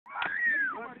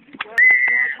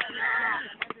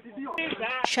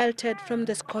sheltered from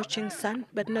the scorching sun,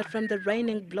 but not from the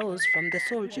raining blows from the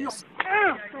soldiers.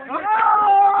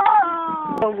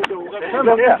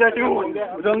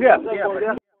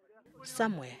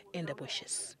 Somewhere in the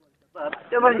bushes.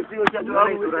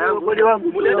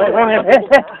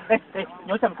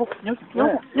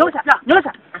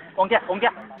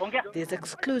 There's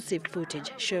exclusive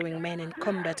footage showing men in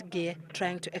combat gear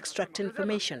trying to extract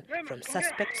information from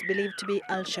suspects believed to be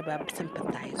al-shabaab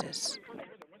sympathizers.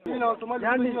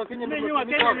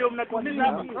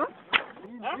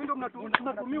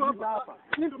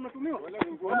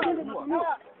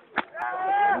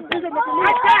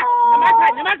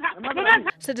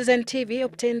 Citizen TV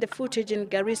obtained the footage in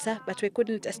Garissa, but we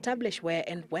couldn't establish where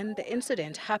and when the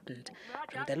incident happened.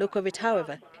 From the look of it,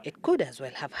 however, it could as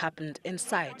well have happened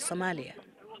inside Somalia.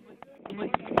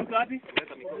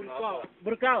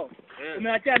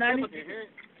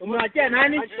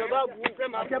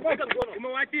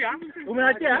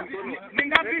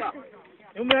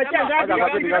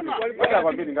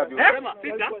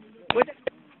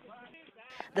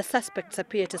 The suspects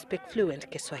appear to speak fluent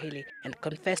Kiswahili and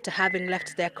confess to having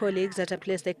left their colleagues at a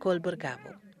place they call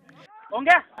Burgavo.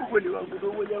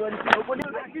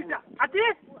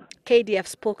 KDF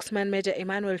spokesman Major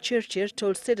Emmanuel Chirchir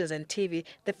told Citizen TV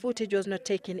the footage was not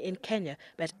taken in Kenya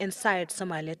but inside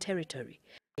Somalia territory.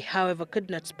 He, however, could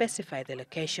not specify the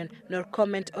location nor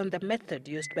comment on the method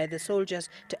used by the soldiers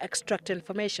to extract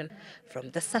information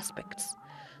from the suspects.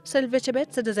 Sylvia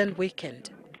Chebet, Citizen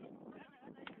Weekend.